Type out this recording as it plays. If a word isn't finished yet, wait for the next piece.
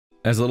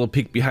As a little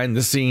peek behind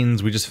the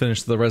scenes, we just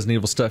finished the Resident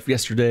Evil stuff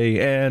yesterday,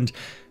 and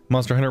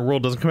Monster Hunter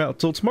World doesn't come out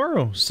till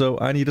tomorrow, so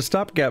I need a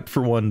stopgap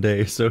for one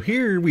day. So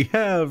here we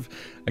have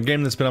a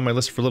game that's been on my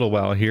list for a little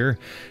while here.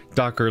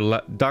 Dr.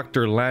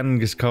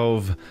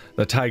 Langeskov,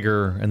 the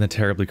Tiger, and the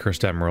Terribly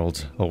Cursed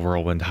Emerald, a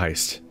Whirlwind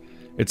Heist.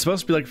 It's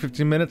supposed to be like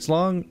 15 minutes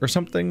long or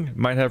something.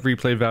 Might have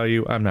replay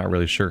value, I'm not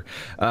really sure.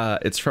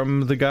 It's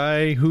from the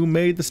guy who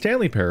made the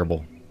Stanley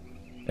Parable,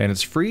 and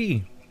it's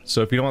free.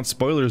 So if you don't want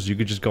spoilers, you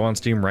could just go on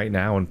Steam right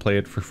now and play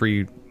it for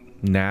free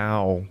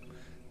now,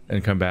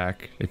 and come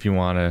back if you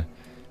want to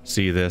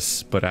see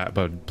this, but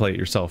play it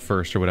yourself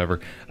first or whatever.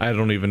 I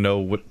don't even know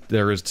what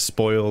there is to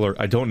spoil, or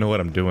I don't know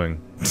what I'm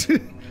doing.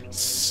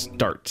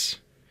 Start.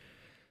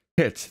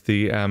 Hit.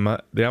 The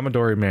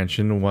Amadori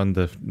Mansion won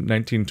the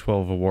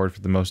 1912 award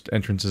for the most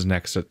entrances and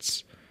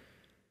exits.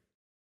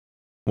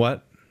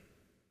 What?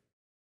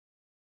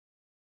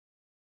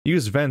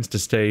 Use vents to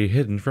stay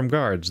hidden from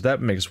guards.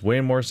 That makes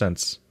way more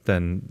sense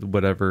than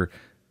whatever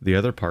the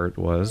other part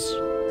was.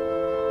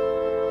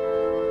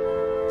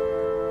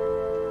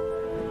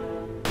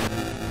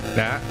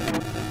 That.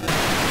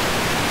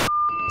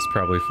 That's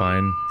probably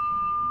fine.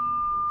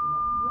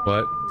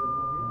 What?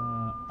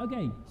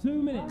 Okay,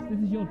 2 minutes. This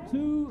is your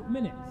 2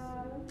 minutes.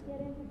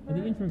 Are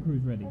the intro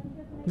crew's ready?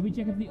 Can we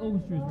check if the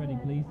orchestra is ready,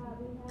 please?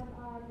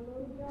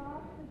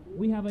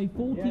 We have a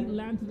 40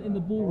 lantern in the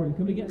ballroom.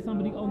 Can we get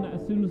somebody on that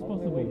as soon as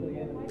possible?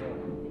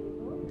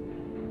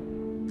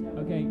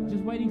 Okay,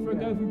 just waiting for a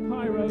go from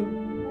Pyro. Do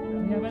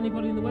we have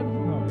anybody in the weather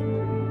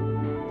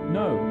department?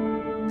 No.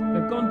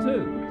 They've gone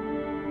too.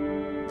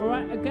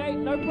 Alright, okay,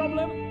 no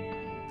problem.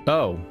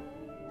 Oh.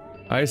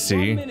 I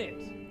see. 1 minute.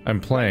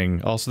 I'm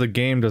playing. Also, the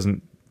game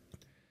doesn't...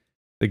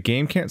 The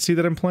game can't see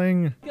that I'm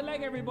playing?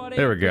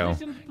 There we go.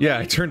 Yeah,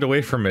 I turned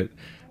away from it.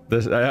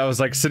 I was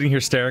like sitting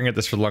here staring at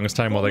this for the longest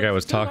time while the guy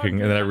was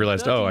talking, and then I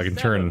realized, oh, I can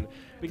turn.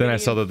 Then I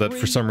saw that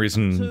for some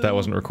reason that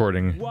wasn't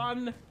recording.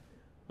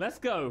 Let's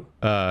go.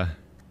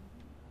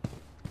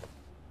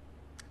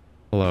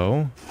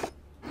 Hello?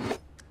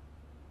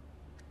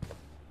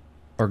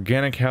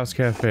 Organic House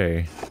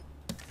Cafe.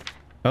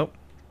 Oh.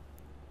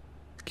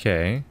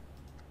 Okay.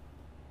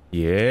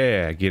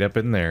 Yeah, get up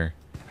in there.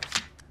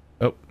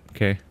 Oh,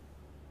 okay.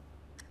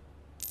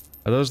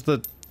 Are those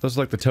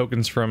like the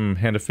tokens from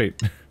Hand of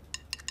Fate?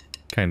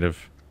 Kind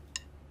of.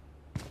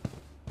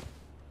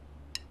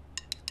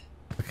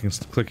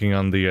 Clicking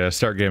on the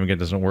start game again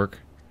doesn't work.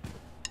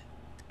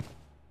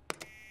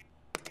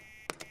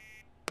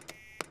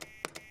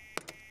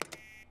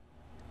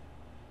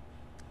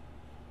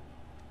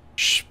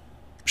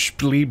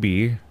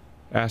 Splibi,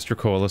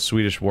 Astrocola,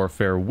 Swedish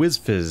Warfare,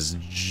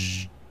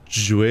 Whizfizz,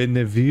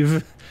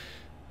 Genevieve,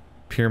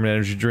 Pyramid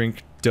Energy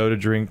Drink, Dota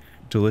Drink,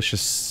 Delicious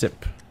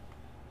Sip.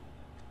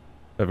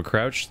 I have a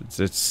crouch?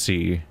 It's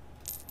C.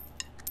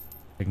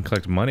 I can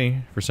collect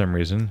money for some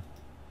reason.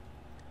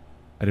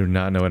 I do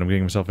not know what I'm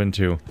getting myself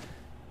into.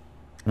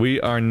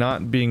 We are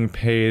not being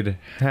paid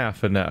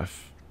half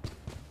enough.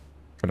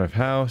 Front of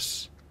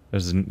house.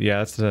 There's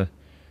yeah,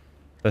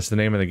 that's the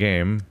name of the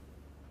game.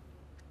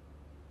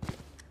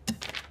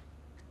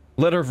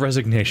 Letter of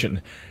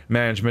resignation.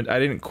 Management, I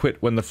didn't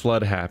quit when the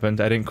flood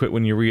happened. I didn't quit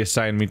when you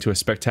reassigned me to a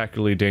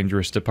spectacularly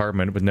dangerous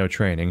department with no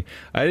training.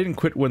 I didn't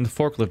quit when the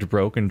forklift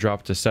broke and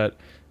dropped a set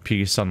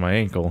piece on my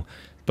ankle.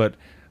 But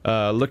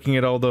looking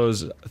at all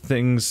those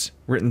things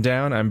written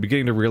down, I'm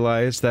beginning to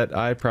realize that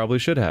I probably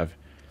should have.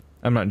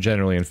 I'm not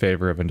generally in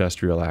favor of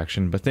industrial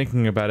action, but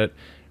thinking about it,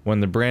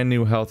 when the brand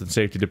new health and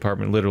safety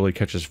department literally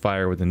catches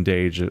fire within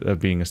days of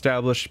being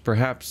established,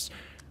 perhaps,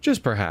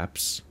 just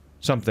perhaps,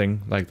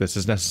 something like this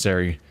is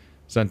necessary.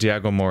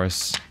 Santiago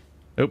Morris.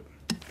 Oh.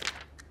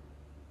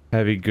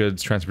 Heavy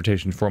goods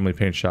transportation, formerly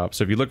paint shop.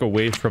 So if you look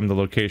away from the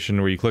location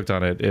where you clicked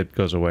on it, it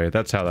goes away.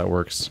 That's how that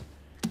works.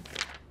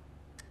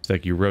 It's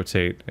like you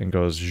rotate and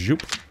goes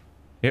zoop.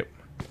 Yep.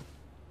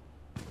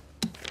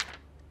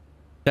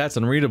 That's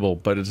unreadable,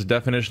 but it's a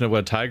definition of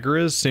what a tiger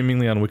is,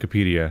 seemingly on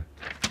Wikipedia.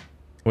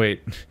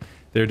 Wait,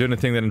 they were doing a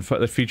thing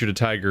that featured a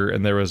tiger,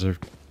 and there was a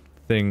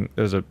thing,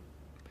 they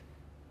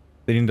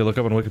needed to look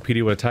up on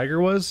Wikipedia what a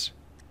tiger was?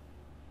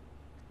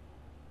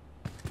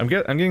 I'm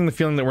getting the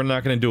feeling that we're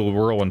not going to do a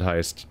Whirlwind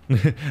Heist.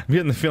 I'm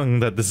getting the feeling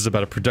that this is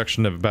about a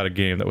production of about a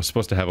game that was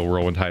supposed to have a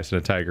Whirlwind Heist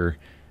and a tiger,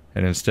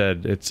 and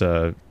instead it's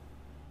a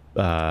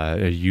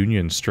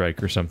union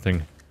strike or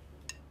something.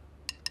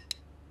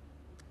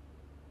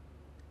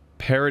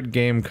 Parrot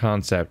game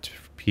concept,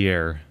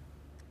 Pierre.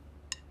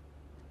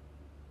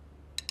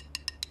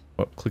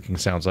 What clicking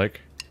sounds like.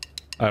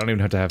 I don't even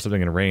have to have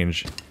something in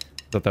range.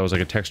 Thought that was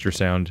like a texture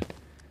sound.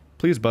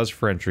 Please buzz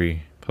for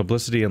entry.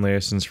 Publicity and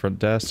liaisons front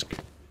desk.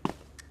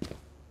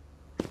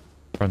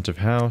 Front of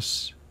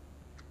house.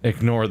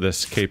 Ignore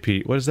this,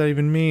 KP. What does that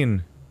even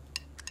mean?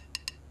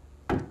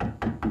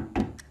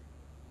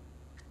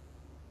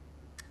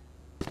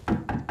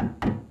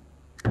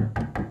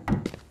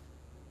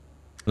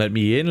 Let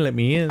me in, let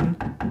me in.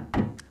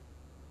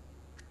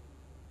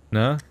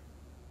 No?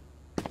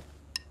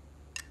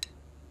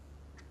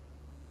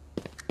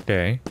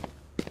 Okay.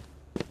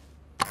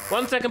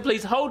 1 second,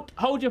 please.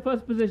 Hold your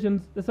first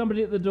positions. There's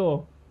somebody at the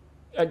door.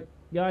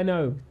 Yeah, I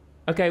know.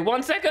 Okay,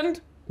 1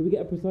 second. Can we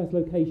get a precise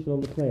location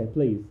on the player,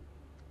 please?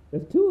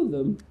 There's 2 of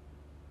them.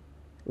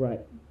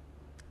 Right.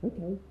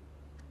 Okay.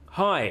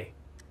 Hi.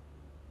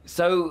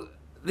 So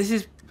this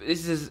is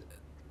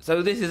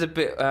a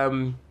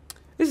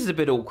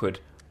bit awkward.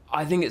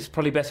 I think it's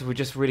probably better if we're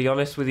just really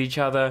honest with each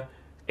other.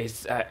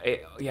 It's a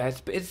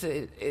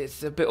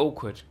bit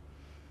awkward.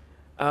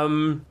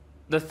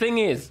 The thing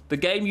is, the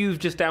game you've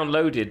just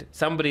downloaded,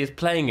 somebody is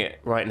playing it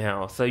right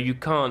now, so you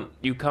can't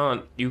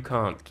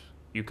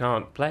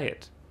play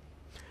it.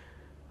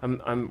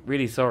 I'm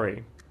really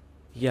sorry.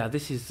 Yeah,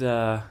 this is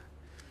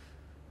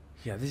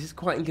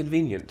quite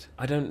inconvenient.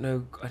 I don't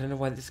know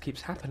why this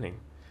keeps happening.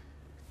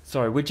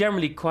 Sorry, we're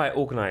generally quite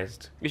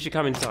organised. You should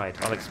come inside.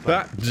 I'll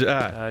explain.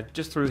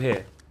 Just through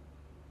here.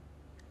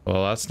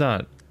 Well, that's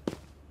not.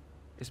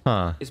 It's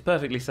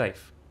perfectly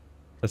safe.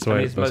 That's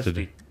why it's supposed to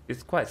be.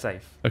 It's quite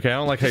safe. Okay, I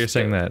don't like how you're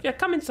saying that. Yeah,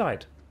 come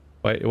inside.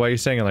 Why are you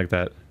saying it like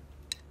that?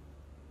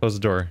 Close the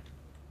door.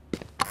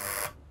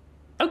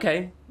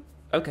 Okay,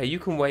 you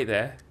can wait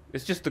there.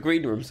 It's just the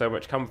green room so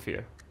much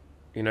comfier,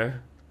 you know?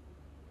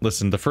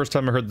 Listen, the first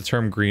time I heard the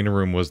term green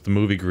room was the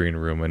movie Green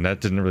Room, and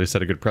that didn't really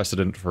set a good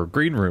precedent for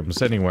green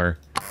rooms anywhere.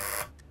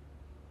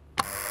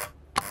 I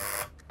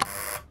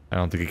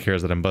don't think he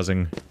cares that I'm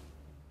buzzing.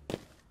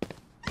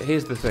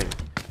 Here's the thing.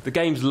 The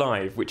game's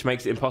live, which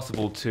makes it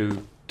impossible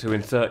to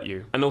insert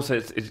you. And also,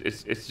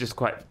 it's just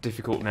quite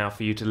difficult now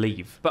for you to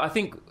leave. But I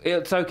think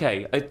it's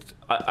okay.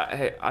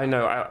 I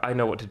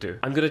know what to do.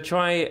 I'm gonna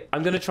try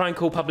and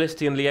call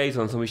publicity and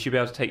liaisons, and we should be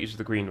able to take you to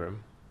the green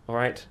room. All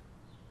right?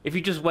 If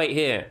you just wait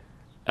here,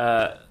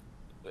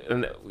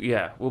 and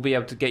yeah, we'll be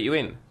able to get you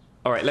in.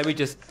 All right. Let me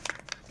just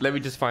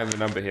find the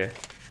number here.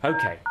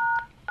 Okay.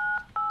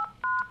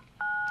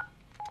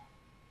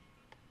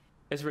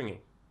 It's ringing.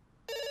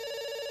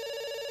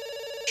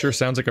 Sure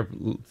sounds like a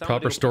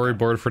proper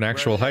storyboard for an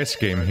actual heist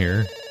game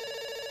here.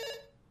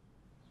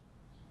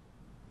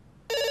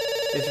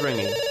 It's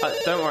ringing.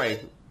 Don't worry.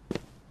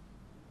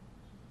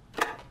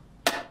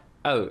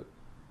 Oh,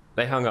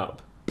 they hung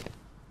up.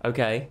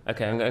 Okay, I'm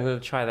going to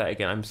try that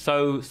again. I'm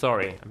so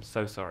sorry.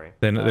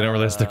 They don't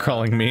realize they're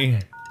calling me.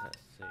 Let's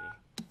see.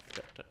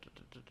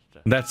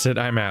 That's it,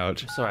 I'm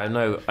out. Sorry, I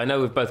know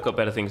we've both got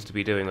better things to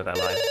be doing with our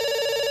lives.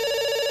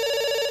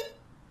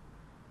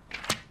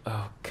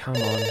 Oh, come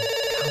on.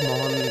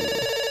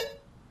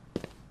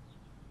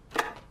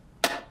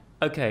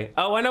 Okay.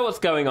 Oh, I know what's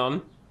going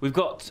on. We've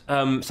got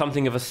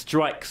something of a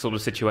strike sort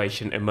of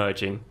situation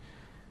emerging.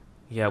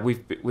 Yeah,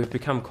 we've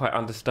become quite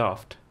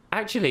understaffed.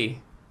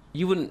 Actually,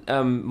 you wouldn't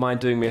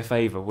mind doing me a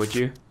favour, would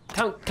you?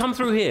 Come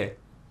through here.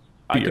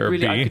 I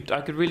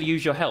could really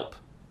use your help.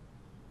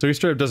 So he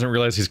straight up doesn't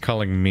realize he's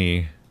calling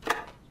me.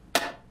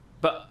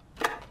 But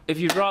if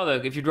you'd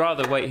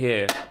rather wait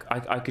here,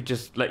 I could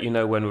just let you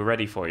know when we're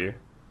ready for you.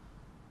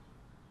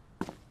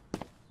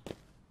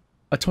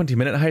 A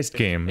 20-minute heist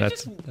game.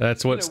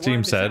 That's what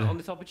Steam said. On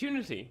this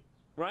opportunity,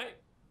 right?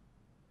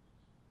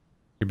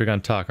 You're big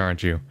on talk,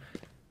 aren't you?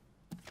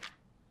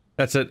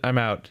 That's it. I'm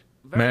out.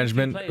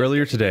 Management,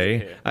 earlier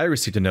today, I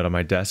received a note on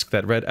my desk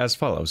that read as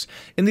follows.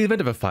 In the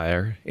event of a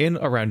fire in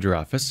or around your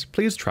office,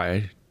 please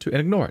try to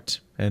ignore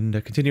it and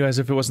continue as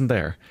if it wasn't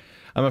there.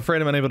 I'm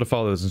afraid I'm unable to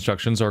follow those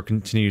instructions or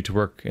continue to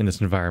work in this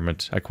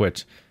environment. I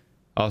quit.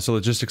 Also,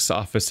 logistics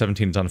office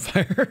 17 is on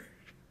fire.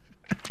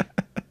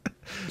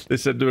 They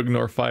said to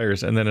ignore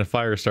fires, and then a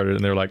fire started,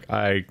 and they're like,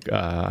 I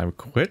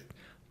quit?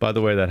 By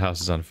the way, that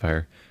house is on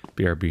fire.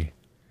 BRB.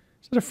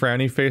 Is that a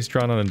frowny face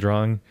drawn on a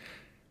drawing?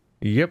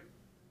 Yep.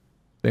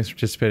 Thanks for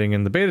participating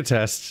in the beta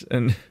test.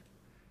 And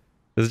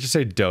does it just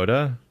say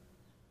Dota?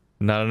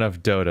 Not enough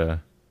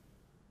Dota.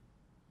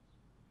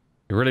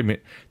 It really mean.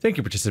 Thank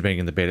you for participating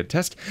in the beta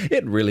test.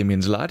 It really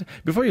means a lot.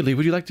 Before you leave,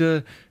 would you like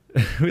to?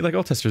 We'd like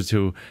all testers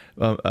to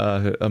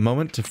a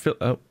moment to fill.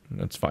 Oh,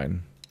 that's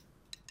fine.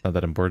 Not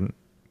that important.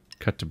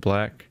 Cut to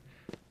black.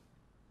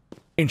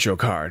 Intro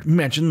card.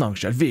 Mansion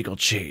longshot vehicle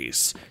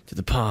chase to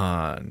the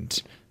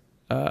pond.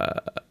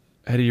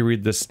 How do you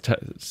read this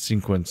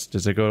sequence?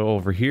 Does it go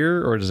over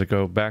here or does it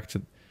go back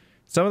to?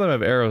 Some of them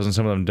have arrows and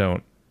some of them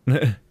don't.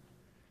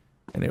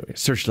 Anyway,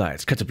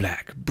 searchlights. Cut to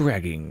black.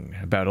 Bragging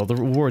about all the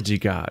rewards you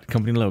got.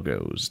 Company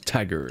logos.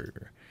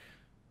 Tiger.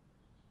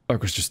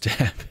 Orchestra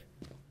stab.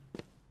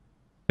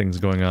 Things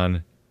going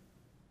on.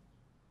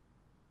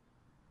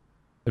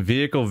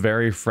 Vehicle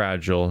very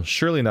fragile,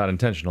 surely not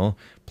intentional.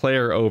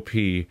 Player OP,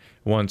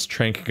 once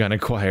trank gun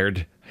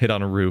acquired, hit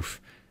on a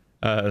roof.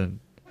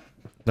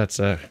 That's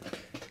a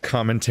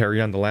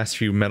commentary on the last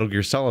few Metal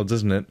Gear Solids,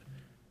 isn't it?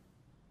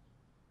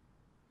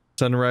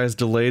 Sunrise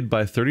delayed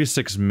by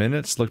 36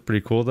 minutes, looked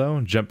pretty cool though.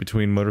 Jump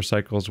between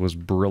motorcycles was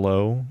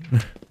Brillo.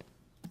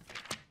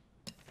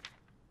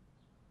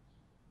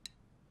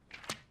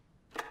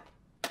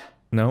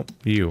 Nope,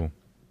 you.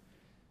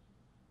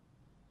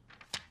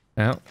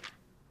 Out.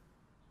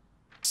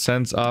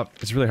 Sends off.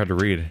 It's really hard to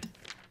read.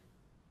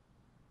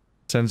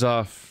 Sends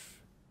off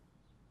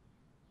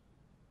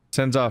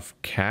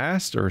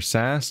cast or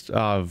sast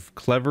of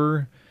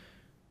clever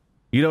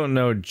You don't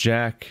know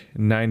Jack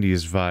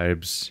 90s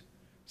vibes.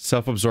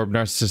 Self-absorbed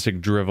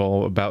narcissistic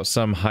drivel about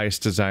some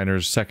heist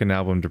designer's second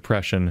album,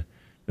 Depression.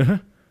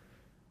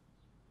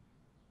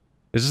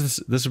 This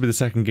would be the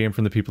second game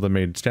from the people that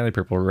made Stanley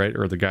Parable, right?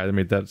 Or the guy that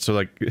made that. So,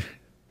 like,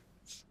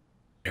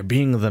 they're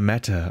being the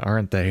meta,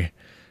 aren't they?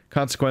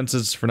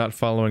 Consequences for not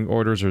following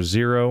orders are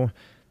 0.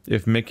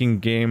 If making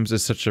games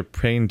is such a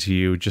pain to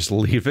you, just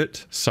leave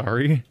it.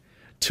 Sorry.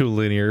 Too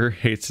linear,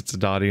 hates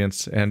its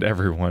audience and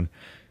everyone.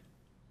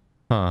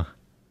 Huh.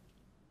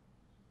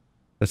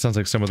 That sounds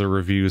like some of the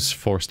reviews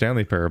for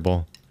Stanley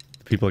Parable.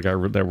 People that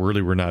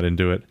really were not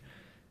into it.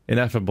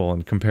 Ineffable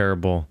and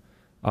comparable.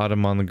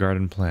 Autumn on the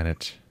Garden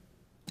Planet.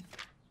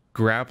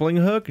 Grappling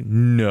hook?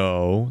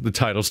 No. The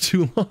title's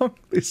too long.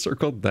 They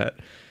circled that.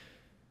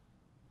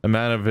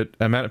 Amount it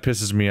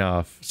pisses me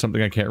off.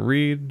 Something I can't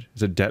read.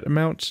 Is it debt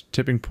amount?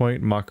 Tipping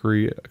point?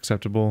 Mockery?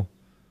 Acceptable?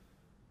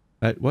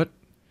 What?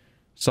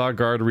 Saw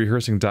guard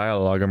rehearsing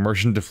dialogue.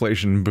 Immersion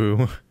deflation.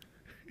 Boo.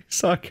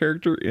 Saw a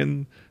character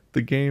in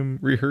the game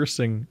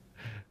rehearsing.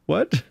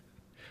 What?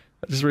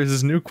 That just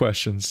raises new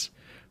questions.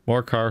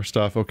 More car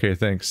stuff. Okay,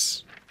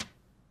 thanks.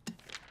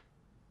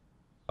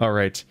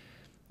 Alright.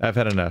 I've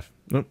had enough.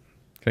 Oh,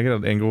 can I get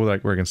an angle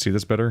like where I can see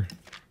this better?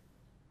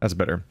 That's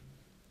better.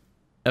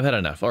 I've had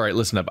enough. Alright,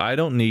 listen up. I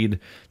don't need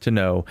to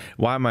know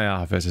why my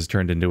office has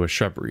turned into a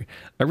shrubbery.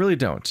 I really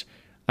don't.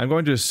 I'm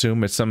going to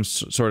assume it's some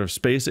sort of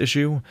space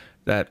issue,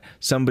 that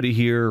somebody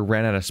here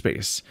ran out of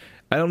space.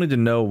 I don't need to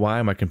know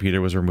why my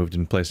computer was removed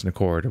and placed in a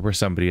corridor where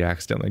somebody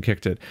accidentally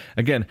kicked it.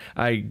 Again,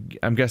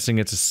 I'm guessing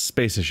it's a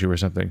space issue or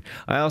something.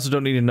 I also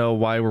don't need to know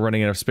why we're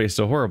running out of space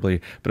so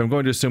horribly, but I'm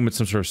going to assume it's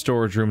some sort of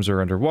storage rooms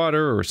or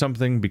underwater or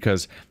something,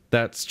 because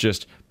that's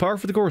just par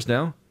for the course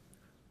now.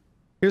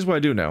 Here's what I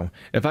do know.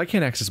 If I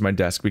can't access my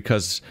desk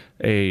because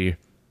a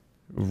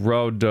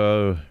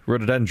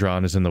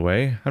rhododendron is in the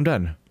way, I'm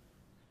done.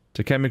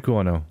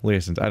 Takemikuono,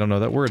 liaisons. I don't know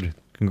that word.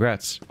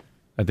 Congrats.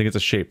 I think it's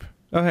a shape.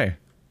 Oh, hey.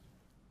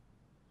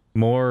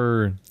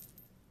 More,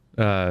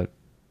 Hand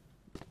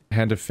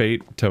of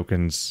Fate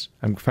tokens.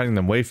 I'm finding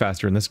them way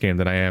faster in this game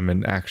than I am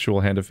in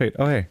actual Hand of Fate.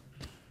 Oh, hey.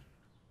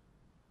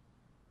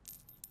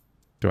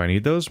 Do I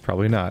need those?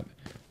 Probably not.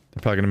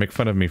 They're probably going to make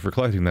fun of me for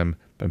collecting them,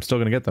 but I'm still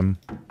going to get them.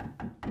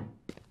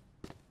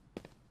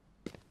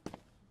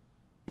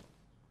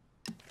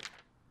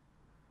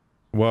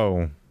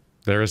 Whoa.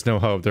 There is no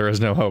hope. There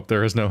is no hope.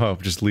 There is no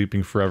hope. Just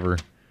leaping forever.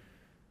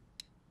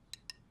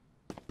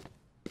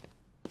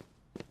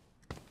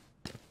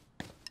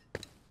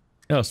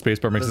 Oh,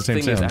 spacebar makes the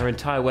same sound. The thing is, our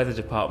entire weather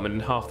department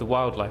and half the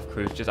wildlife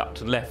crew is just up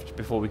to left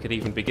before we could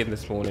even begin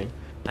this morning.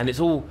 And it's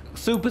all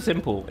super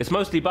simple. It's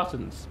mostly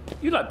buttons.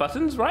 You like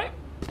buttons, right?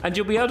 And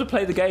you'll be able to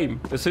play the game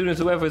as soon as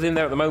whoever's in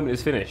there at the moment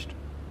is finished.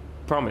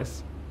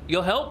 Promise.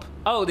 Your help?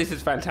 Oh, this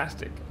is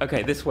fantastic.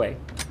 Okay, this way.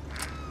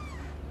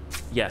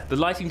 Yeah, the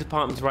lighting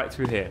department's right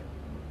through here.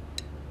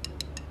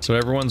 So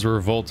everyone's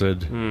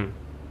revolted.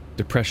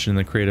 Depression in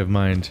the creative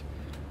mind.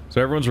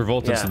 So everyone's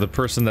revolted, so the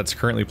person that's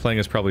currently playing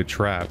is probably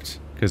trapped.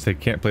 Because they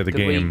can't play the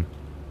game.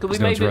 Could we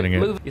maybe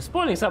move? You're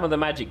spoiling some of the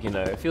magic, you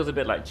know. It feels a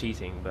bit like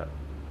cheating, but,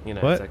 you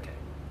know, it's okay.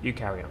 You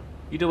carry on.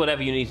 You do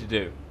whatever you need to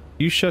do.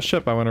 You shush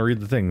up, I want to read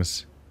the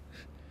things.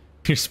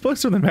 You're spoiling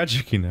some of the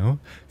magic, you know.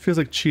 Feels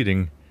like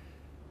cheating.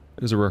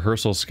 There's a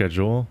rehearsal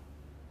schedule.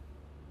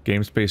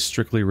 Game space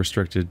strictly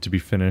restricted to be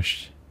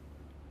finished.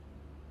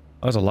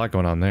 Oh, there's a lot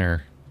going on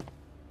there.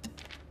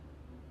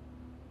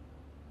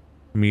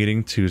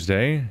 Meeting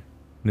Tuesday.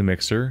 New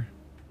mixer.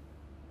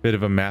 Bit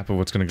of a map of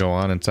what's going to go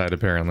on inside,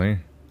 apparently.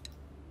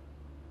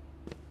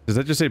 Does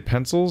that just say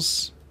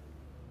pencils?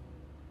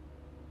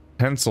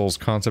 Pencils,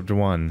 concept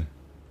 1.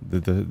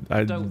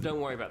 Don't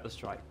worry about the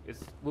strike.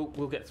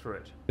 We'll get through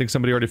it. I think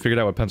somebody already figured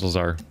out what pencils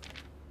are.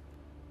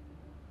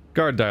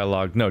 Guard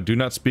dialogue. No, do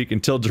not speak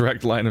until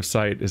direct line of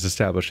sight is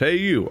established. Hey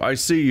you, I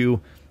see you.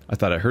 I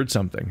thought I heard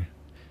something.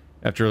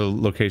 After a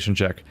location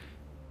check.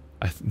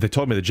 They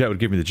told me the jet would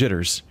give me the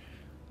jitters.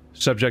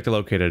 Subject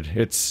located.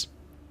 It's...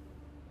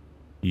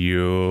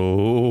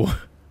 you...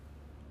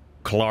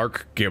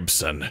 Clark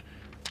Gibson.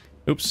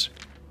 Oops.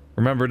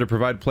 Remember to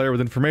provide player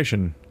with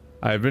information.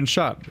 I have been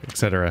shot,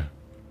 etc.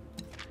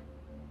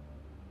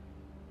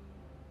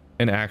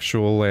 An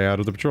actual layout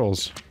of the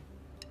patrols.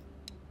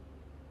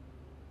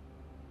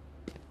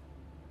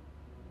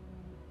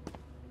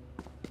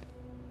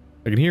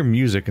 I can hear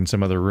music in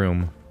some other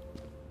room.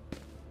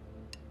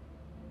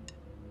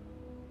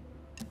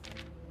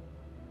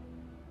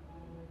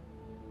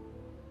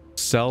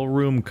 Cell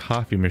room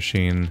coffee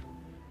machine.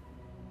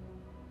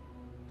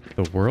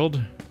 The world?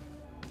 Is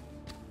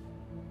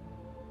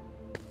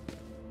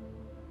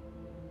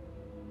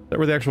that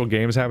where the actual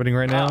game is happening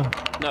right now?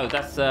 No,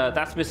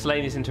 that's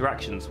miscellaneous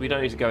interactions. We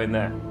don't need to go in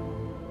there.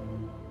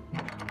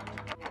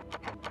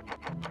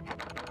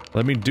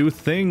 Let me do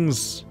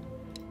things.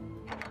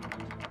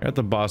 At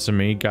the boss of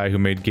me, guy who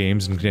made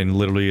games and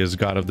literally is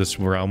god of this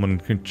realm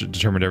and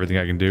determined everything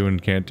I can do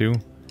and can't do.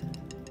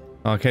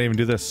 Oh, I can't even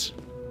do this.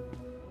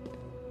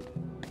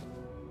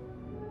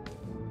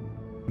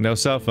 No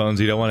cell phones.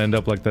 You don't want to end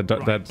up like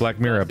that Black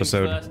Mirror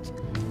episode.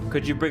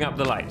 Could you bring up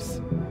the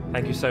lights?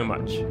 Thank you so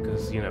much,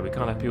 because, you know, we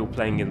can't have people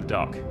playing in the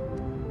dark.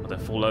 Or they'll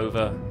fall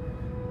over,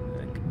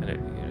 and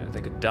you know,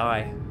 they could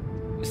die.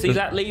 See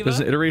that lever? There's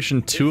an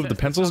iteration 2 of the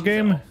pencils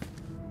game?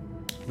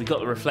 We got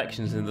the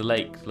reflections in the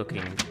lake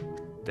looking...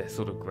 They're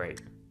sort of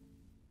great.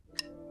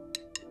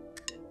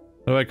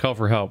 How do I call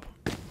for help?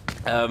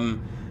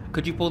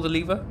 Could you pull the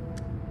lever?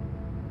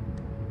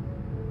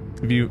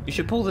 You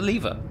should pull the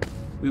lever.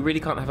 We really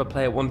can't have a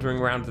player wandering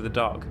around in the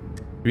dark.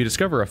 If you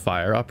discover a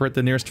fire, operate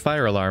the nearest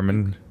fire alarm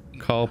and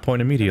call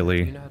point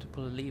immediately. You know how to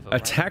pull a lever,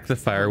 attack the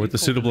fire with the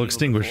suitable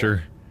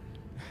extinguisher.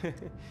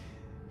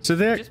 So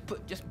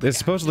they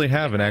supposedly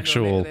have an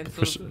actual...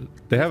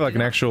 They have like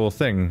an actual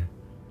thing,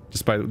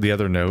 despite the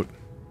other note.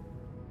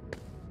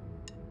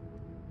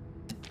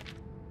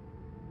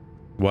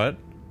 What?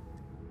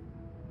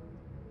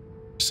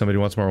 Somebody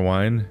wants more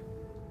wine?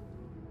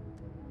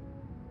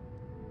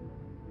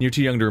 You're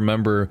too young to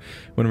remember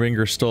when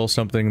Ringer stole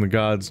something. The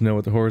gods know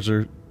what the whores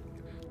are.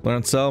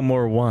 Learn to sell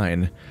more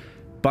wine.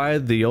 By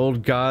the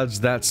old gods,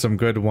 that's some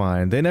good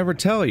wine. They never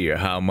tell you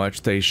how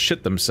much they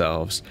shit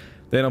themselves.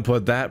 They don't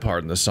put that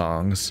part in the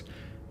songs.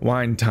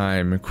 Wine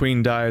time.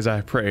 Queen dies,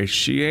 I pray.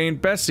 She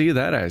ain't Bessie,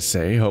 that I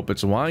say. Hope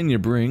it's wine you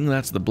bring.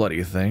 That's the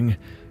bloody thing.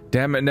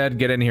 Damn it, Ned.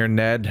 Get in here,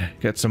 Ned.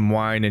 Get some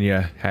wine in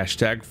you.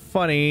 Hashtag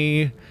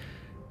funny.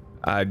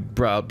 I'd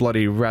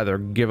bloody rather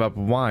give up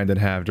wine than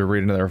have to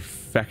read another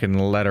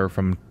feckin' letter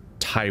from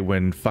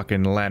Tywin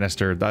fucking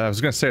Lannister. I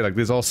was gonna say, like,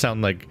 these all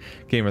sound like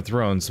Game of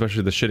Thrones,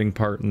 especially the shitting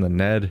part and the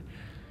Ned.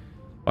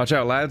 Watch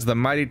out, lads. The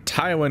mighty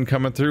Tywin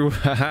coming through.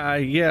 Haha,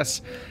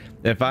 yes.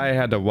 If I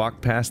had to walk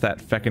past that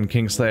feckin'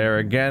 Kingslayer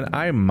again,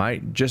 I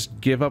might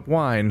just give up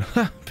wine.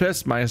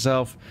 Piss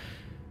myself.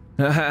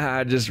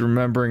 Just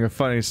remembering a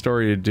funny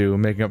story to do,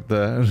 making up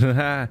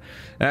the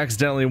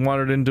accidentally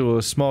wandered into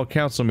a small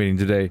council meeting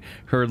today.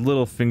 Heard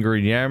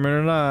Littlefinger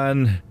yammering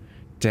on.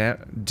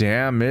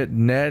 Damn it,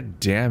 Ned,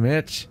 damn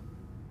it.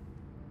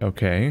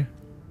 Okay.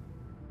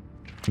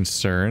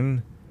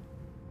 Concern.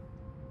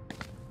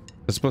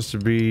 It's supposed to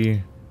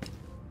be...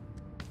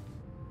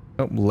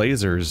 Oh,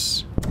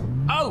 lasers.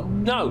 Oh,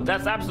 no,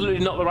 that's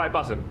absolutely not the right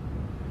button.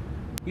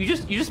 You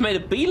just made a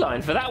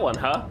beeline for that one,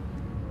 huh?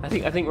 I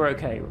think we're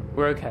okay.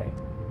 We're okay.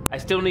 I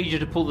still need you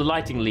to pull the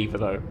lighting lever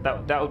though.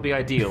 That would be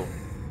ideal.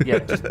 Yeah,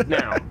 just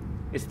now.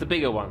 It's the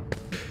bigger one.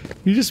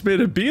 You just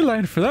made a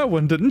beeline for that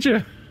one, didn't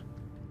you?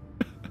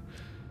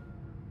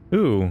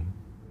 Ooh.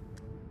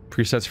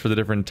 Presets for the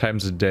different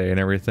times of day and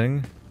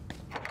everything.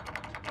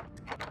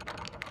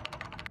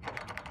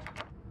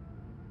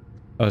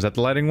 Oh, is that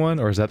the lighting one?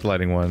 Or is that the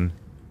lighting one?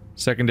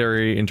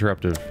 Secondary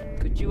interruptive.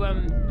 Could you,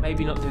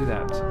 maybe not do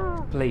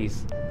that?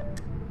 Please.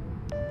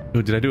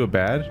 Oh, did I do it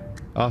bad?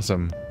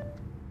 Awesome.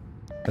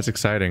 That's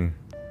exciting.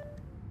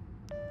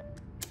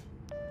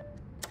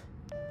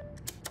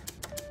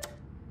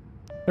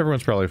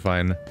 Everyone's probably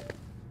fine.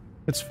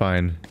 It's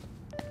fine.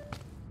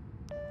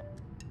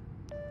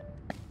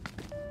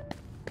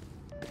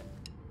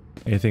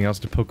 Anything else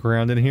to poke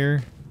around in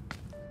here?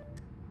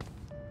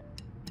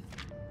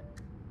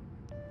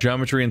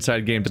 Geometry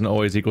inside game doesn't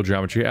always equal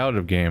geometry out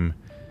of game.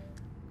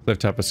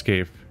 Clifftop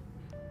escape.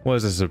 What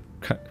is this?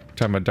 Talking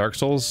about Dark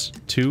Souls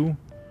 2?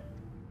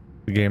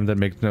 The game that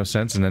makes no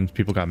sense and then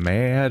people got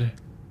mad.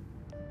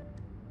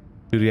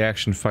 2D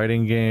action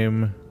fighting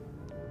game.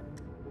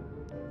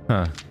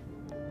 Huh.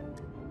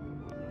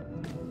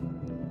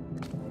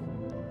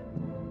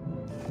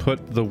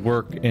 Put the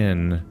work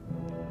in.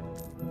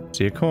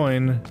 See a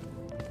coin.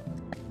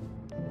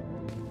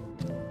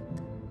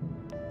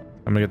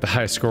 I'm gonna get the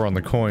high score on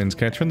the coins.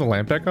 Can I turn the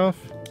lamp back off?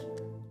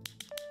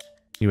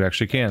 You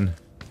actually can.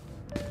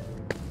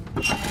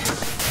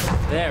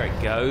 There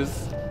it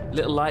goes.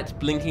 Little lights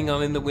blinking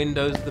on in the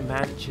windows of the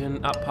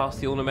mansion, up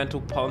past the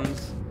ornamental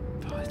ponds.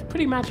 Oh, it's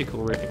pretty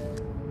magical, really.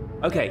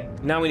 Okay,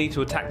 now we need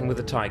to attack them with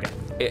a tiger.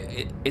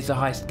 It's a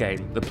heist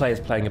game. The player's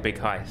playing a big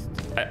heist.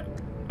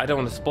 I don't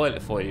want to spoil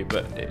it for you,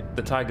 but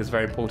the tiger's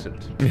very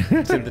important.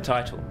 It's in the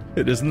title.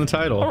 It is in the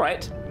title. All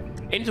right,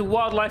 into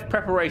wildlife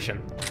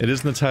preparation. It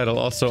is in the title.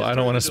 Also, I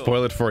don't want to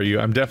spoil it for you.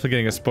 I'm definitely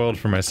getting it spoiled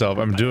for myself.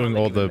 I'm doing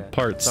all the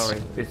parts.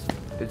 Sorry,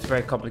 it's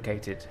very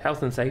complicated.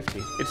 Health and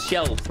safety. It's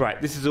shelves.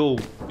 Right, this is all...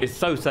 It's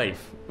so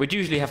safe. We'd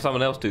usually have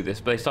someone else do this,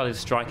 but they started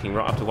striking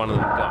right after one of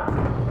them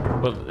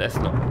got... Well, that's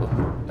not...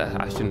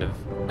 I shouldn't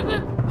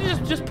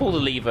have... Just pull the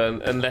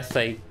lever and let's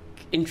say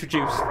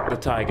introduce the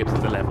tiger to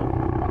the level.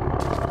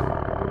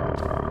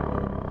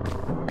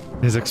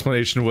 His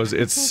explanation was,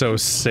 it's so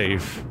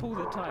safe. Pull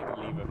the tiger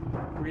lever.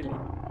 Really?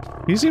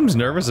 He seems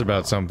nervous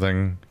about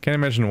something. Can't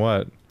imagine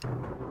what.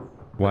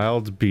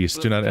 Wild beasts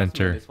do not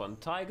enter. This one.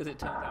 Tigers, it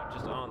turns out,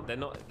 just aren't.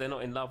 They're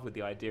not in love with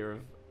the idea of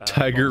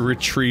tiger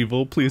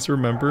retrieval. Please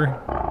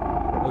remember.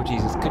 Oh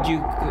Jesus! Could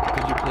you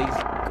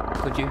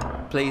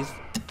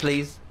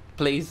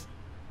please?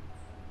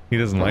 He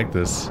doesn't like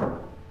this.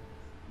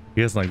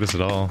 He doesn't like this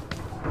at all.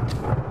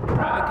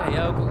 Right.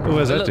 Okay. What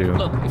does that do?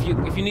 Look,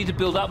 if you need to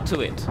build up to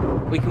it,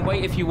 we can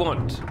wait if you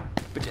want.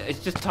 But it's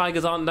just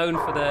tigers aren't known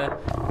for their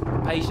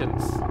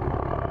patience.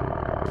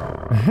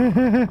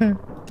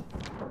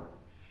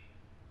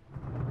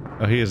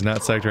 Oh, he is not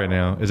psyched right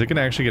now. Is it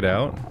gonna actually get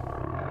out?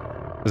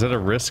 Is that a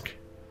risk?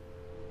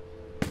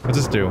 What's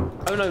this do?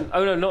 Oh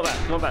no,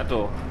 not that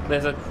door.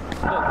 There's a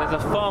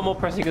far more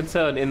pressing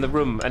concern in the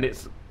room, and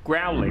it's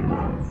growling.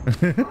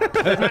 There's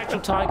an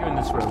actual tiger in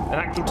this room. An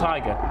actual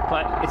tiger.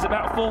 Like, it's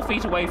about 4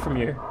 feet away from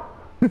you.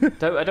 I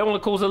don't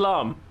want to cause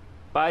alarm,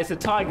 but it's a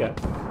tiger.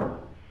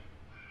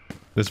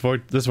 This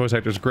voice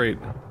actor's great.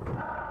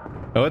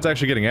 Oh, it's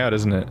actually getting out,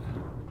 isn't it?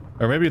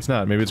 Or maybe it's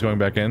not. Maybe it's going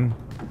back in.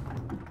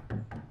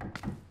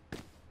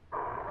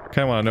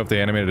 Kinda wanna know if they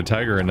animated a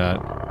tiger or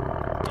not.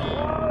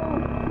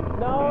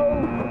 No!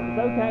 It's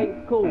okay,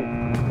 it's cool.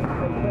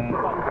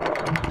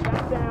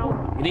 Back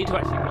down. You need to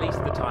actually release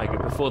the tiger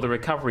before the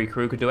recovery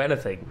crew could do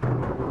anything.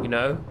 You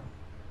know?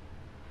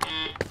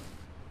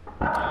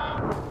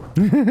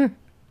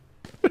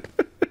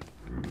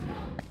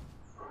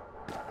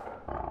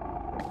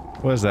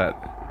 What is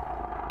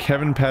that?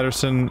 Kevin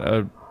Patterson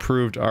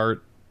approved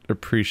art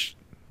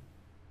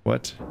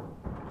what?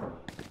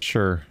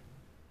 Sure.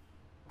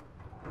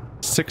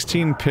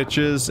 16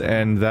 pitches,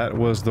 and that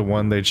was the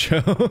one they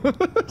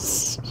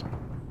chose.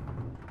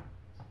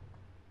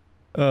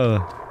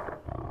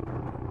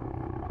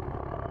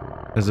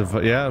 There's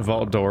a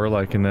vault door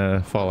like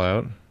in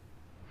Fallout.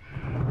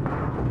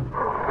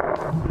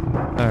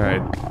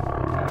 Alright.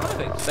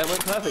 Perfect. That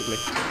went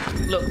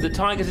perfectly. Look, the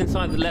tiger's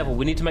inside the level.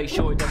 We need to make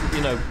sure it doesn't,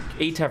 you know,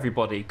 eat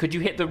everybody. Could you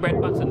hit the red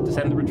button to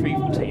send the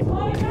retrieval team?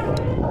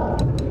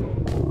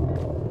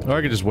 Or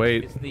I could just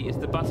wait. It's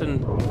the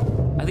button.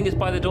 I think it's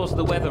by the door to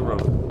the weather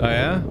room. Oh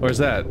yeah? Where's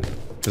that?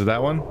 Is it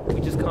that one? We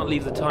just can't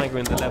leave the tiger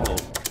in the level.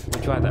 We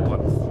tried that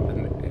once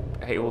and it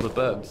ate all the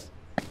birds.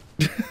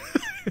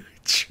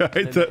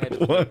 Tried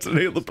that once and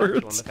ate the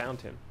birds. On the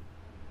fountain.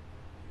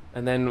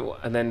 And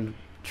then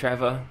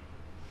Trevor.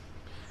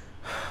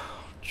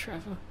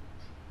 Trevor.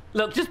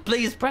 Look, just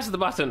please press the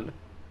button.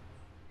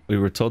 We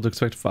were told to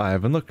expect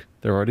 5, and look,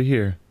 they're already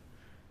here.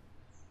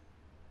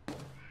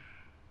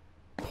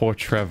 Poor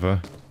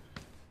Trevor.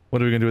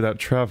 What are we gonna do without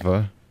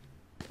Trevor?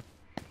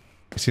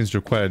 He seems to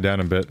have quieted down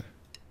a bit.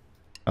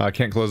 I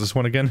can't close this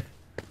one again.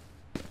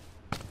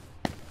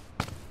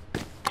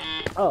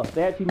 Oh,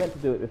 they actually meant to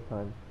do it this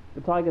time.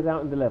 The tiger's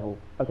out in the level.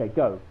 Okay,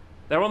 go.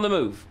 They're on the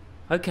move.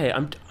 Okay,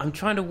 I'm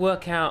trying to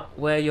work out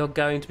where you're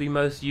going to be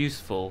most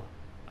useful.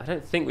 I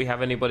don't think we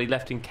have anybody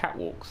left in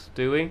catwalks,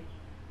 do we?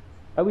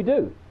 Oh, we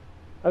do?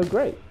 Oh,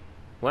 great.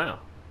 Wow.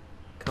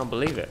 Can't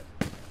believe it.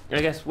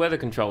 I guess weather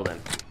control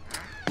then.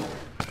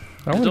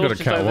 I want to go to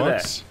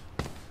catwalks.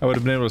 I would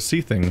have been able to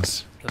see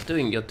things.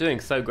 You're doing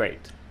so great.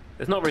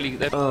 There's not really...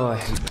 Oh, I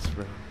hate this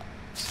room.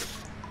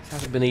 It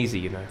hasn't been easy,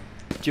 you know.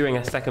 During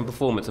our second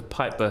performance, a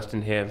pipe burst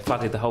in here and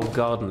flooded the whole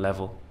garden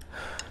level.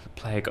 The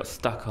player got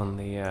stuck on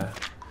the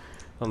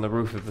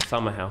roof of the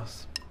summer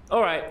house.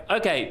 Alright,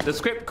 okay, the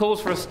script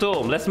calls for a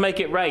storm. Let's make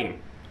it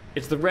rain.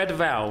 It's the red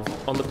valve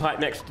on the pipe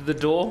next to the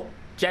door.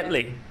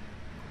 Gently.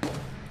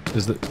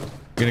 Is the...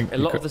 A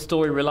lot of the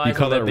story relies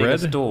on there being a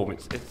storm.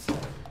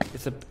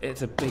 It's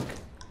a big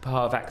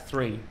part of Act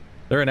 3.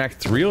 They're in Act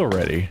 3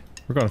 already.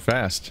 We're going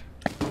fast.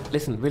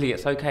 Listen, really,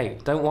 it's okay.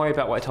 Don't worry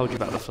about what I told you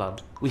about the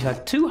flood. We've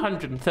had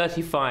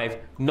 235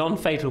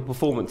 non-fatal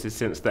performances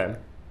since then.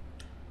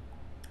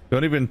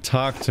 Don't even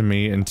talk to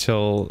me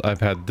until I've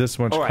had this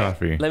much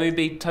coffee. Let me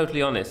be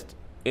totally honest.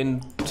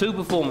 In 2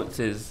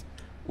 performances,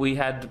 we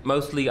had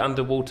mostly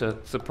underwater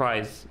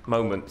surprise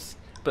moments.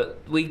 But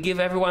we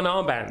give everyone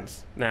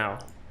armbands now.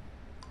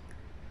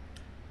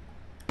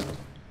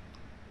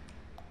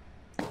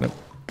 Nope.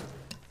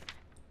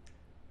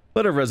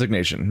 Letter of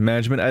resignation.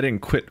 Management, I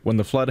didn't quit when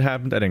the flood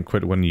happened. I didn't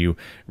quit when you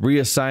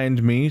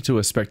reassigned me to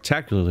a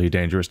spectacularly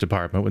dangerous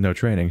department with no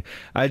training.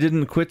 I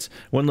didn't quit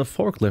when the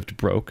forklift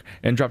broke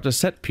and dropped a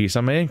set piece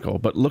on my ankle.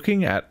 But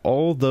looking at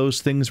all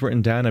those things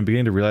written down, I'm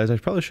beginning to realize I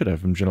probably should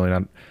have. I'm generally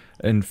not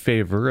in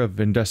favor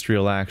of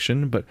industrial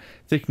action, but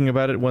thinking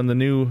about it when the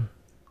new...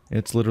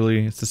 It's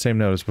the same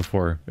note as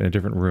before, in a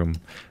different room.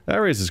 That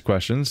raises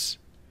questions.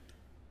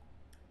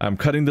 I'm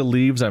cutting the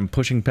leaves, I'm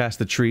pushing past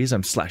the trees,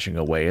 I'm slashing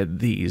away at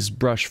these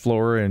brush,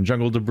 flora, and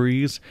jungle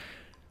debris.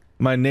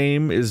 My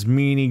name is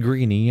Meanie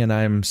Greenie, and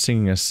I'm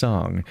singing a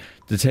song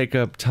to take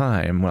up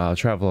time while I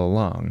travel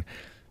along.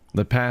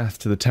 The path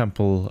to the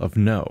Temple of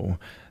No.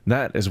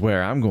 That is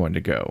where I'm going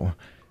to go.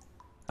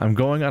 I'm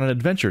going on an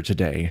adventure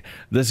today.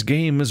 This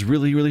game is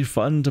really, really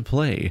fun to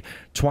play.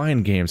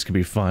 Twine games can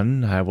be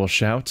fun, I will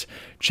shout.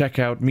 Check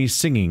out me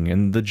singing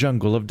in the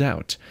jungle of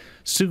doubt.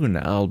 Soon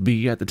I'll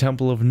be at the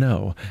Temple of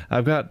No.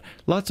 I've got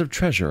lots of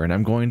treasure and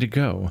I'm going to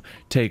go.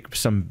 Take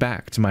some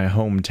back to my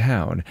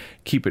hometown.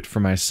 Keep it for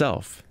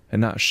myself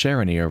and not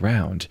share any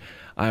around.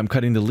 I am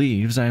cutting the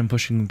leaves, I am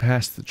pushing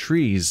past the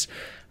trees.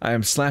 I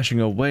am slashing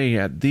away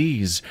at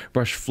these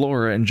brush,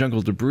 flora, and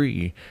jungle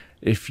debris.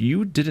 If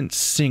you didn't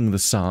sing the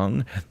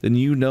song, then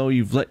you know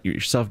you've let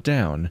yourself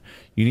down.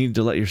 You need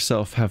to let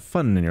yourself have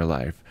fun in your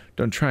life.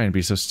 Don't try and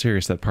be so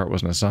serious that part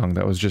wasn't a song.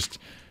 That was just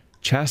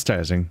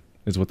chastising,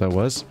 is what that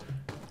was.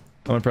 I'm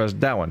gonna press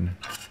that one.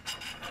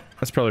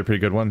 That's probably a pretty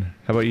good one.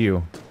 How about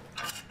you?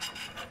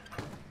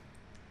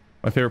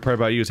 My favorite part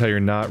about you is how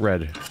you're not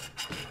red.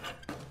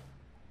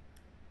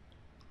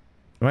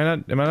 Am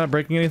I not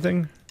breaking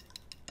anything?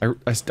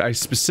 I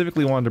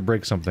specifically wanted to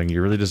break something.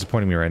 You're really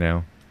disappointing me right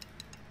now.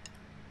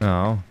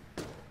 Oh.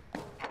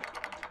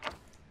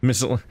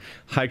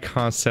 High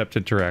concept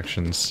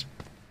interactions.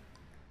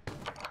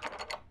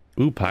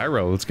 Ooh,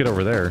 pyro. Let's get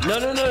over there.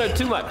 No,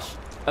 too much.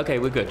 Okay,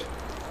 we're good.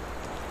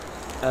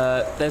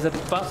 There's a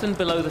button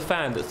below the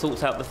fan that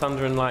sorts out the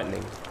thunder and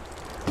lightning.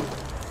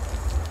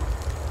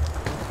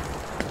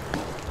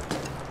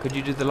 Could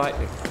you do the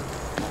lightning?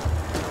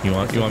 You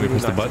want me to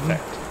push the button?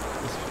 Effect.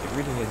 It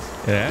really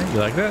is. Yeah, you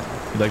like that?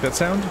 You like that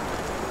sound?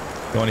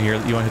 You want to hear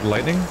the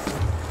lightning? Is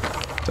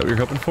that what you're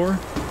hoping for?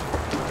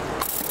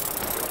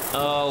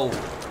 Oh.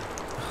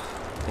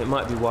 It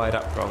might be wired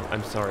up wrong.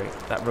 I'm sorry.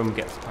 That room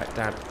gets quite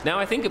damp. Now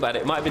I think about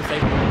it, it might have been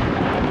safe.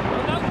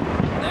 Oh no!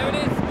 There it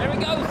is! There it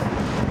goes!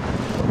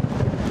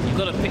 You've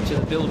got to picture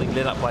the building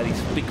lit up by these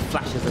big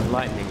flashes of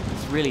lightning.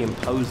 It's really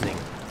imposing.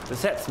 The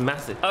set's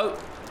massive. Oh!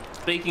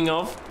 Speaking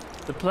of,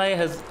 the player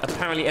has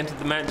apparently entered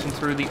the mansion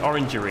through the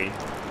orangery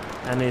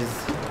and is...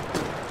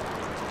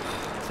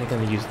 They're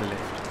going to use the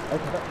lift.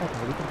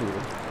 Okay, we can do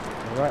this.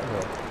 Right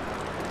here.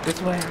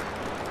 This way.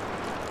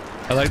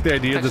 I like the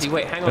idea of this... Actually,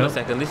 wait, hang on a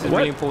second. This is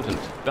really important.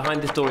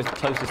 Behind this door is the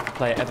closest the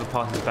player ever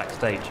passes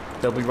backstage.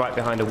 They'll be right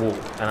behind a wall.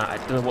 And I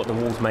don't know what the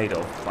wall's made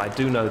of, but I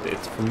do know that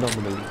it's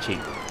phenomenally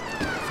cheap.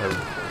 So, you're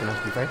going to have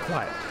to be very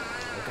quiet.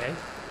 Okay?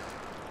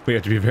 We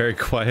have to be very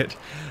quiet.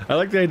 I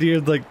like the idea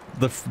of, like,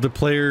 the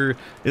player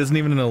isn't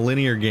even in a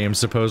linear game,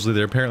 supposedly.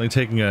 They're apparently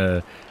taking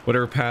a...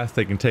 whatever path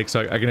they can take.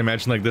 So I can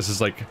imagine, like, this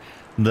is, like...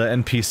 the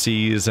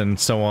NPCs and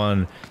so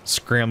on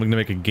scrambling to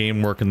make a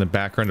game work in the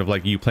background of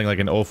like you playing like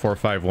an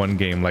 0451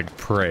 game like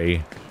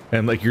Prey,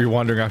 and like you're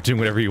wandering out doing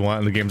whatever you want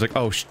and the game's like,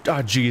 oh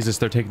Jesus,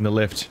 they're taking the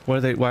lift. Why are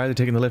they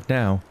taking the lift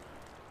now?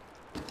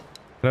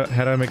 How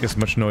do I make as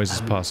much noise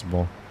as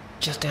possible?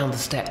 Just down the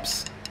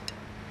steps.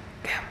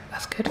 Yeah,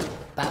 that's good.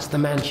 That's the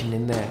mansion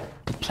in there.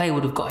 The player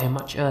would have got here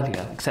much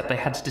earlier, except they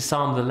had to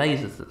disarm the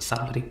lasers that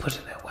somebody put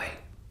in their way.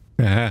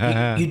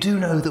 You do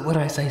know that when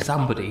I say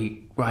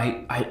somebody,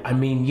 right, I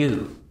mean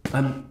you.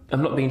 I'm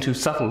not being too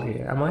subtle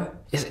here, am I?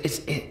 It's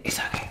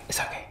okay.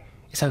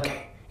 It's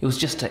okay. It was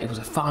just it was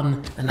a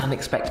fun and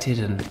unexpected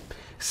and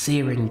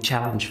searing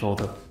challenge for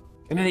them.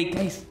 In any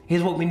case,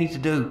 here's what we need to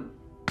do.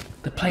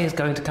 The player's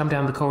going to come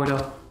down the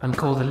corridor and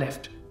call the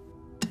lift.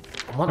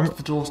 And once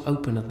the doors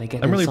open and they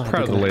get inside, I'm really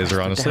proud of the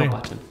laser, honestly.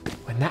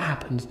 When that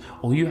happens,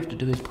 all you have to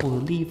do is pull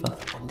the lever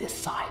on this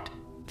side.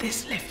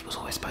 This lift was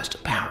always supposed to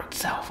power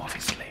itself,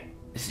 obviously.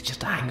 This is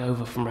just a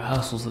hangover from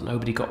rehearsals that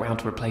nobody got round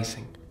to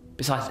replacing.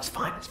 Besides, it's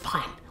fine.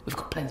 We've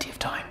got plenty of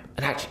time.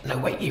 And actually, no,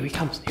 wait, here he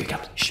comes.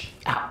 Shh,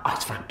 out,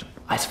 eyes front.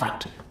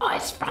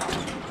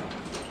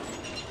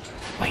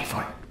 Wait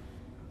for it.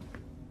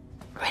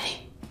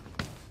 Ready?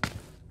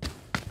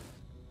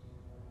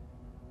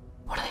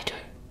 What are they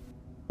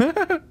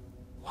doing?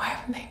 Why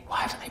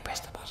haven't they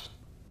pressed the button?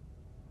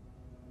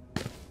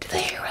 Did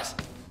they hear us?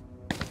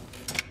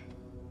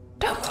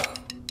 Don't move.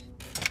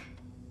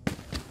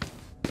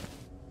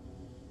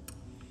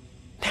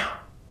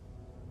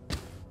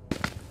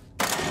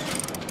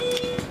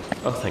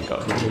 Oh, thank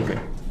God, he's moving.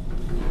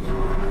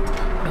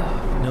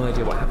 Oh, no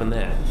idea what happened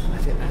there. I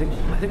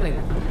think they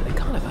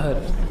can't have heard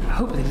us. I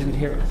hope they didn't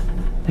hear us.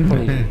 They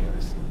probably didn't hear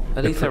us.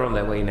 At least they're on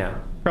their way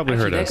now. Probably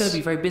heard us. They're going to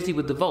be very busy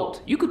with the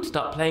vault. You could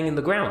start playing in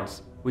the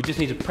grounds. We just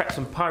need to prep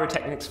some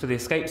pyrotechnics for the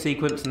escape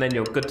sequence and then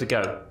you're good to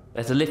go.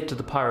 There's a lift to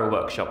the pyro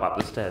workshop up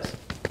the stairs.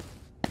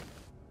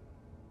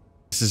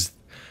 This is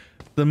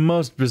the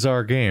most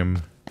bizarre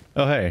game.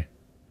 Oh, hey.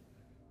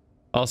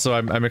 Also,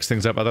 I mixed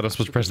things up. I thought I was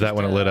supposed to press that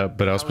when it lit up,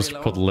 but I was supposed to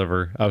pull the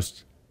lever.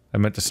 I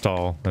meant to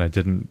stall, and I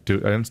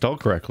didn't stall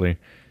correctly.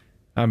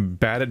 I'm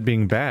bad at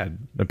being bad,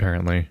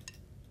 apparently.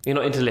 You're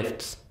not into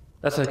lifts.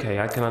 That's okay,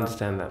 I can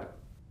understand that.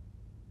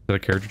 Is that a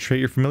character trait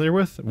you're familiar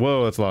with?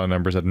 Whoa, that's a lot of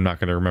numbers I'm not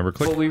going to remember.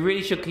 Click. But we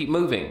really should keep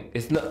moving.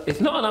 It's not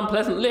an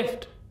unpleasant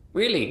lift.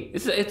 Really,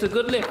 it's a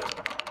good lift.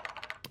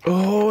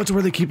 Oh, it's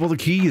where they keep all the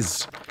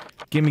keys.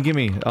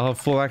 Gimme. I'll have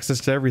full access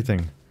to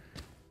everything.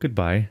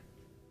 Goodbye.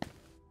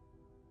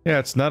 Yeah,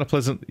 it's not a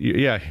pleasant...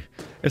 Yeah,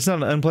 it's not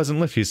an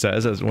unpleasant lift, he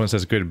says, as one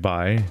says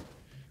goodbye.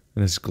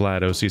 In this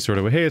GLaDOS-y sort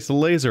of way. Hey, it's the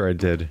laser I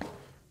did.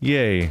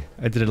 Yay,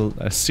 I did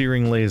a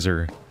searing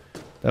laser.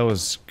 That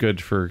was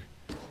good for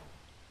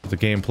the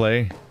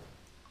gameplay.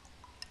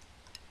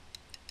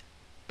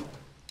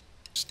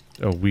 Just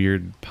a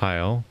weird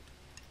pile.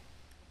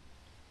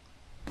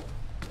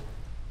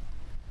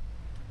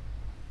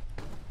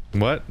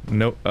 What?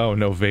 No, oh,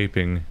 no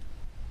vaping.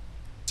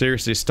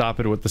 Seriously, stop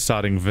it with the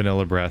sodding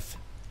vanilla breath.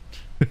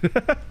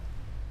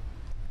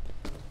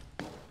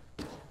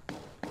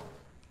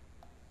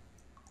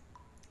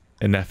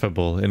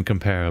 Ineffable,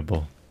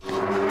 incomparable.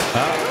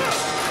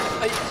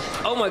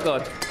 Oh my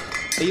God,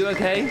 are you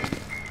okay?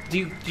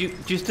 Do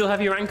you still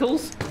have your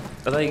ankles?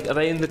 Are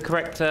they in the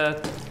correct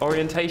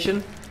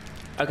orientation?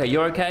 Okay,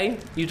 you're okay.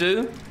 You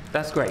do?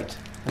 That's great.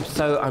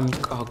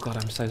 Oh God,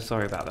 I'm so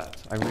sorry about that.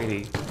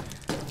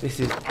 This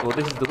is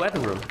the weather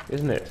room,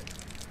 isn't it?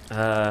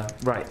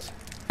 Right.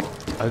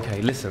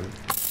 Okay, listen.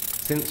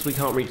 Since we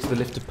can't reach the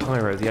lift of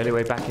Pyro, the only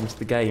way back into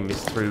the game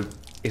is through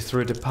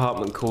a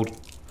department called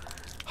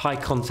High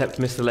Concept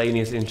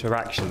Miscellaneous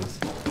Interactions.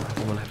 I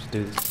don't want to have to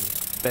do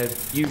this.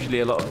 There's usually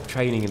a lot of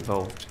training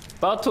involved.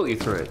 But I'll talk you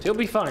through it. It'll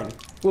be fine.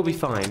 We'll be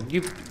fine.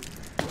 You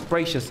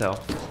brace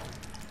yourself.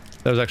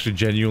 That was actually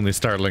genuinely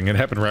startling. It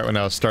happened right when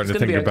I was starting to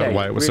think about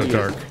why it was so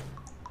dark.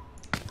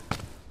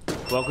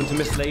 Welcome to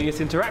Miscellaneous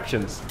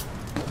Interactions.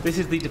 This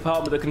is the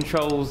department that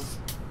controls...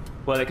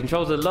 well, it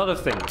controls a lot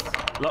of things.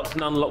 Locked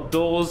and unlocked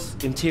doors,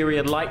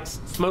 interior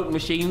lights, smoke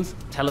machines,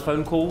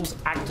 telephone calls,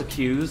 actor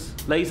queues,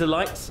 laser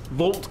lights,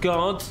 vault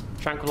guards,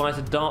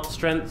 tranquiliser dart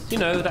strength, you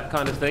know, that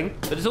kind of thing.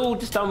 But it's all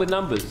just done with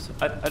numbers.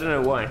 I don't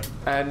know why.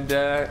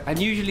 And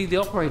usually the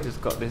operator's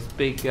got this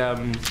big,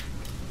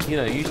 you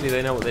know, usually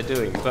they know what they're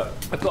doing. But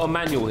I've got a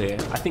manual here.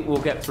 I think we'll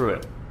get through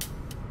it.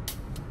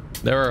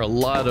 There are a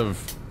lot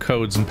of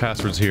codes and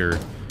passwords here,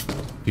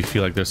 if you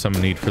feel like there's some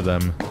need for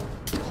them.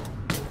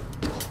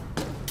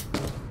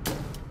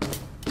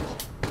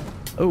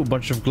 Oh, a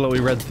bunch of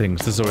glowy red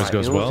things. This always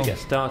goes well. In order to get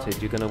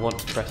started, you're going to want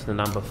to press the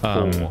number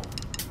 4.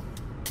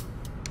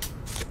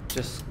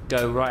 Just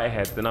go right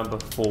ahead, the number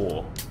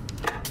 4.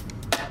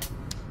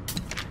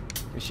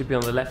 It should be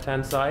on the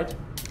left-hand side.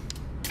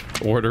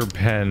 Order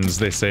pens,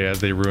 they say as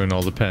they ruin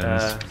all the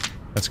pens.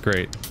 That's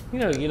great.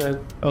 You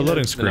know. Oh,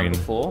 loading screen. The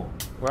number 4,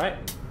 right?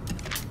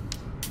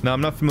 No,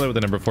 I'm not familiar with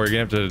the number 4.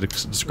 You're gonna have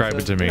to describe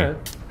it to me.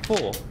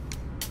 4.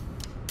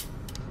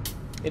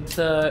 It's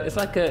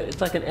like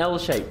an L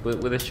shape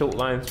with a short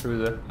line through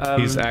the.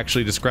 He's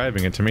actually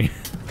describing it to me.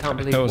 I can't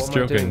believe I was what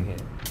joking. am I doing here?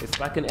 It's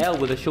like an L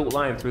with a short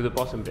line through the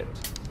bottom bit.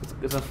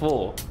 It's a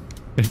 4.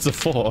 It's a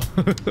 4.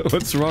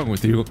 What's wrong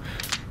with you?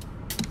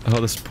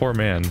 Oh, this poor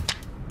man.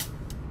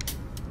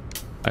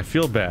 I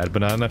feel bad,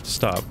 but not enough to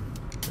stop.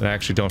 And I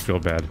actually don't feel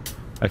bad.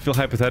 I feel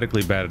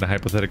hypothetically bad in a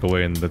hypothetical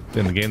way in the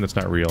game that's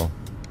not real.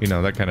 You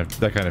know, that kind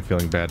of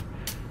feeling bad.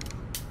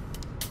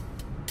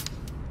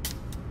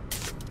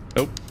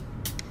 Oh.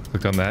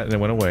 Clicked on that and it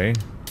went away.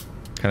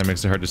 Kind of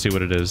makes it hard to see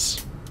what it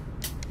is.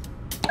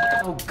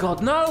 Oh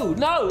god, no,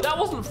 that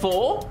wasn't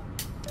 4.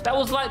 That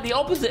was like the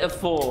opposite of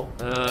 4.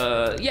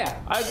 Yeah,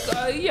 I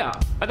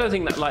don't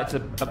think that light's a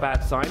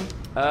bad sign.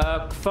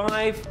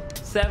 5,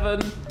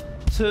 7,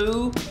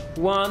 2,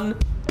 1,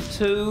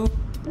 2,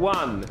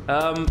 1.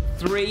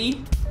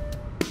 3.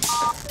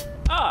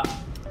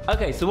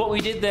 Okay, so what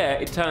we did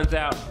there, it turns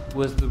out,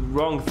 was the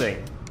wrong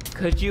thing.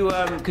 Could you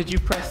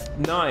press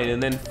 9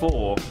 and then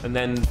 4 and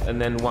then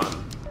 1?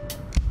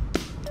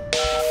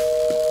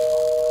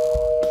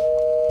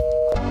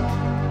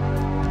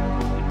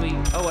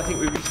 Oh, I think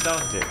we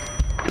restarted it.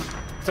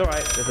 It's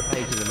alright, there's a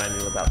page in the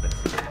manual about this.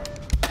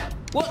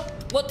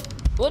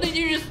 What did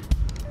you just...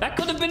 That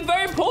could have been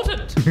very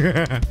important!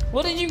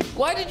 Why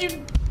did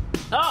you...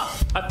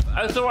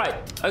 It's alright.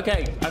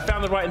 Okay, I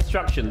found the right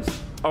instructions.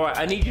 Alright,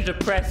 I need you to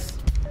press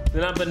the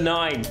number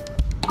 9.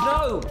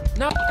 No,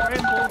 very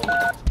important.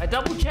 I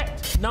double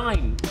checked.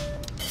 9.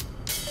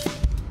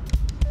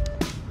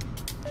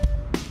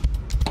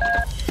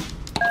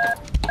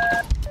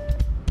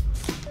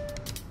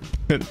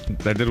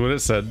 I did what it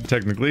said,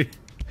 technically.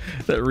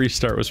 That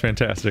restart was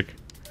fantastic.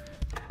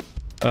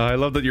 I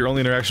love that your only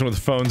interaction with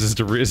phones is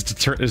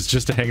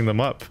just to hang them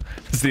up.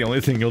 That's the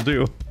only thing you'll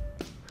do.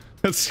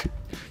 That's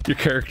your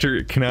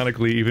character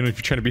canonically, even if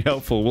you're trying to be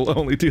helpful, will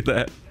only do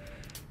that.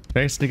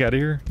 Can I sneak out of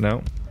here?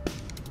 No.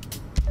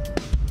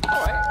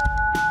 Alright.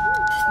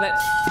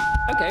 Let's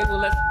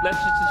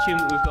just assume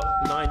that we've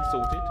got 9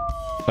 sorted.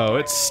 Oh,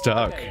 it's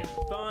stuck. Okay.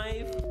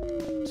 5,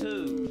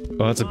 2.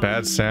 Oh, that's a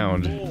bad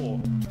sound.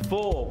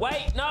 4.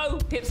 Wait, no!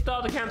 Hit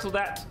start to cancel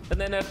that, and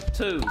then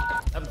F2.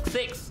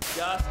 6.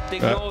 Just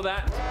ignore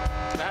that.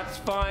 That's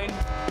fine.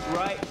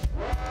 Right.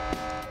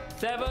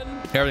 7.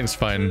 Everything's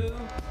fine. 2,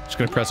 Just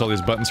gonna press all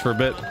these buttons for a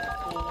bit.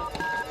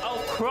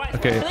 Oh Christ!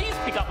 Okay. Please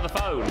pick up the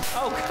phone.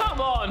 Oh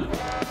come on!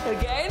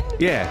 Again?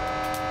 Yeah.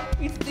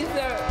 Is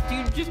there? Do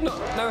you just not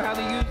know how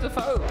to use the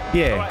phone?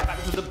 Yeah. All right,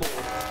 back to the board.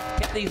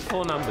 Hit these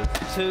 4 numbers: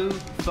 2,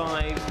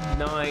 5,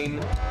 9.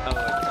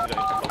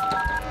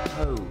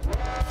 Oh.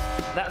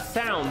 That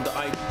sound that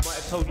I might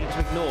have told you to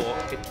ignore.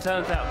 It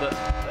turns out that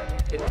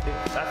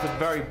that's a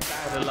very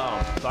bad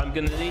alarm. So I'm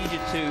going to need you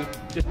to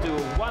just do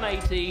a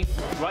 180,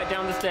 right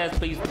down the stairs,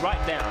 please.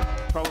 Right down.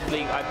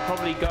 I'd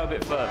probably go a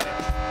bit further.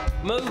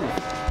 Move.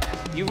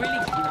 You really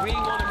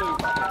want to move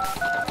right now.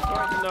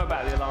 Sorry to know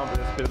about the alarm, but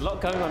there's been a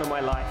lot going on in my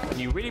life, and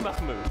you really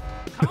must move.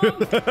 Come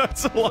on.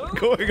 That's a lot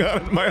going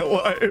on in my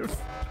life.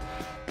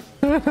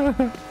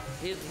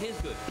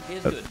 Here's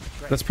good.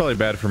 That's probably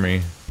bad for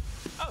me.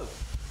 Oh,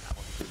 that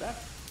wasn't too bad.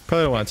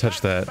 Probably don't want to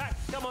touch that.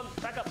 Come on,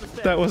 back up the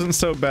stairs. That wasn't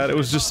so bad. It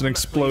was just an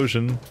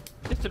explosion.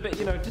 Just a bit,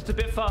 just a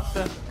bit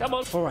faster. Come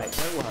on. All right,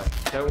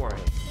 don't worry.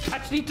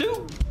 Actually,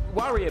 do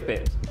worry a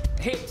bit.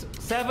 Hit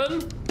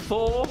 7,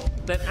 4,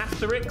 then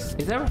asterisk.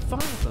 Is there a file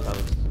for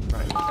those?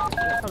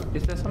 Right.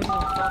 Is there something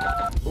on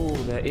file? Oh,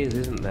 there is,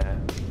 isn't there?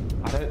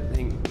 I don't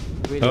think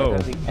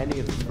any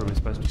of this room is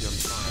supposed to be on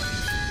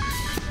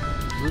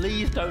fire.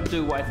 Please don't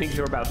do what I think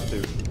you're about to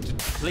do.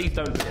 Please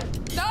don't do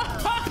it. No!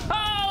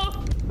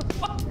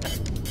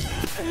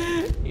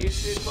 You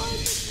did.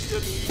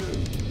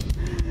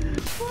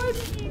 Why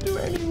did you do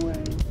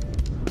anyway?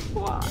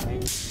 Why?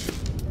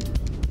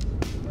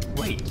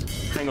 Wait,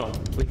 hang on.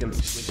 We can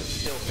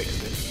still fix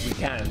this. We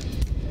can.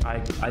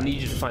 I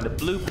need you to find a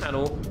blue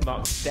panel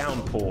marked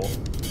downpour.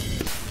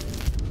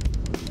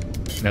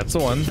 That's the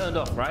one. Turned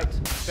off, right?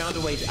 Found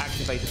a way to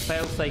activate a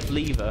fail-safe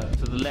lever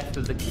to the left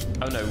of the key.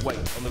 Oh no, wait,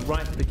 on the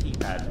right of the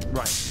keypad.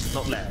 Right,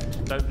 not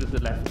left. Don't do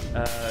the left.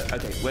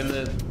 Okay, when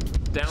the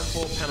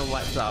downpour panel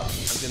lights up,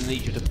 I'm going to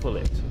need you to pull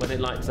it. When it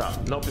lights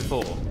up, not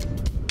before.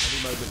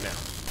 Any moment now.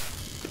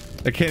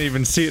 I can't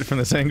even see it from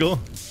this angle.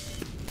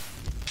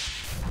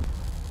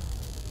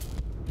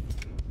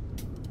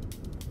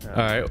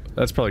 Alright,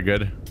 that's probably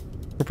good.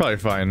 We're probably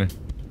fine.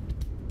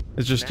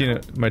 It's just, you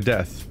know, my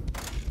death.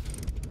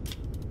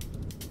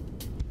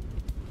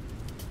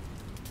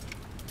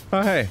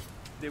 Oh, hey.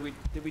 Did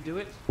we do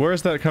it? Where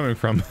is that coming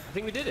from? I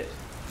think we did it.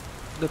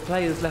 The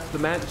players left the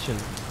mansion.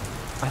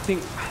 I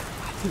think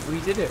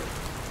we did it.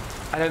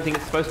 I don't think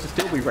it's supposed to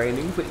still be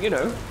raining, but you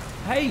know,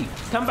 hey,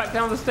 come back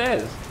down the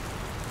stairs.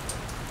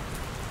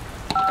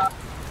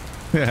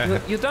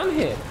 You're done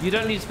here. You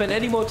don't need to spend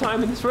any more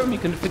time in this room. You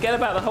can forget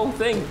about the whole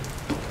thing.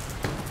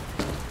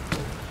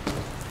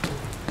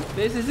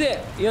 This is it.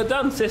 You're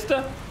done,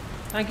 sister.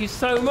 Thank you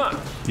so much.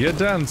 You're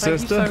done,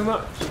 sister. Thank you so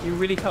much. You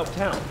really helped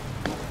out.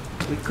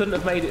 We couldn't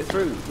have made it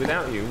through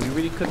without you. We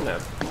really couldn't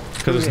have.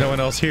 Because there's no one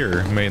else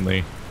here,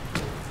 mainly.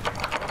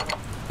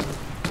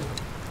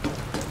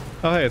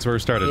 Oh, hey, it's where we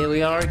started. Here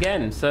we are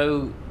again.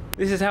 So,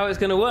 this is how it's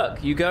going to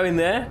work. You go in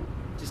there.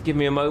 Just give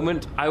me a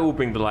moment. I will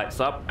bring the lights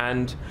up.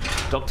 And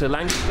Dr.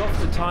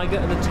 Langeskov, the tiger,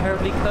 and the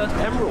terribly cursed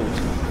emerald.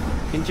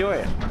 Enjoy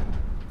it.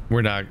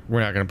 We're not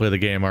going to play the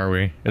game, are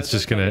we? It's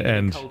just going to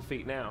end. Cold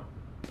feet now.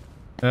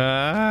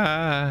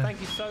 Ah.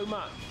 Thank you so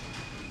much.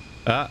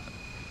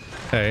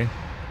 Hey.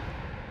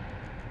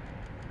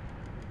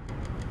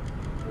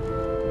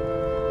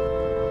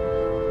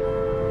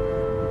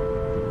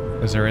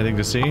 Is there anything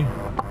to see?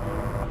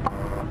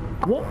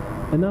 What?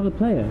 Another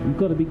player? You've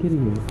got to be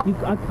kidding me.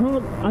 I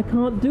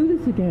can't do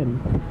this again.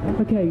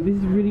 Okay, this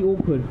is really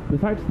awkward. The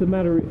fact of the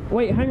matter is...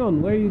 Wait, hang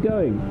on. Where are you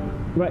going?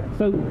 Right,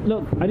 so,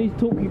 look, I need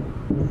to talk you...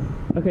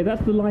 Okay,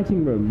 that's the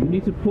lighting room. You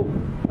need to put...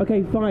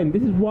 Okay, fine.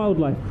 This is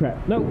wildlife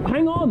crap. No,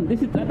 hang on.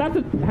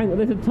 Hang on.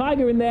 There's a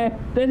tiger in there.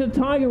 There's a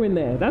tiger in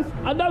there. That's...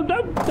 no,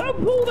 don't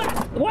pull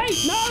that.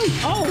 Wait, no.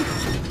 Oh.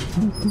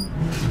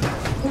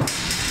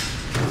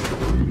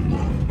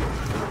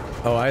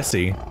 Oh, I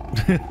see.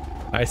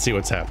 I see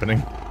what's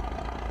happening.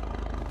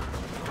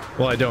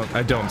 Well, I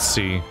don't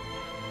see.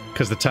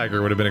 Because the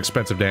tiger would have been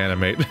expensive to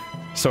animate.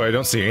 So I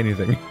don't see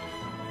anything.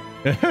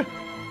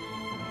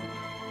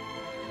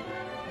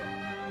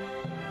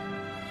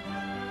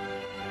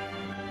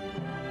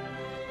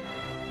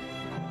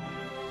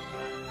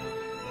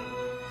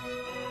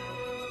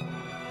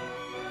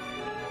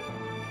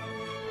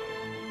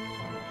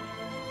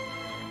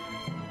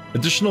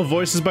 Additional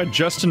voices by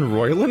Justin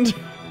Roiland?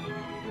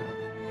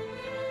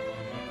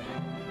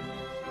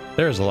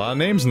 There's a lot of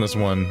names in this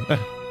one.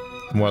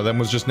 One of them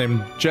was just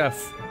named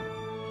Jeff.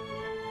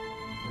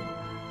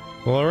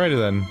 Well, alrighty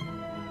then.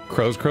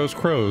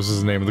 Crows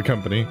is the name of the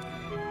company.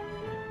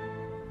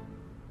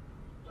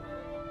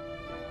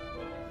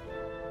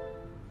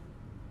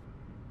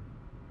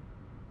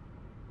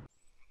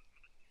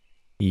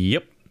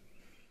 Yep.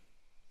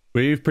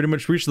 We've pretty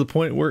much reached the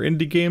point where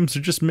indie games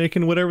are just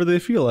making whatever they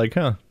feel like,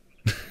 huh?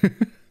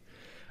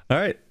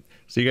 Alright.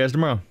 See you guys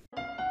tomorrow.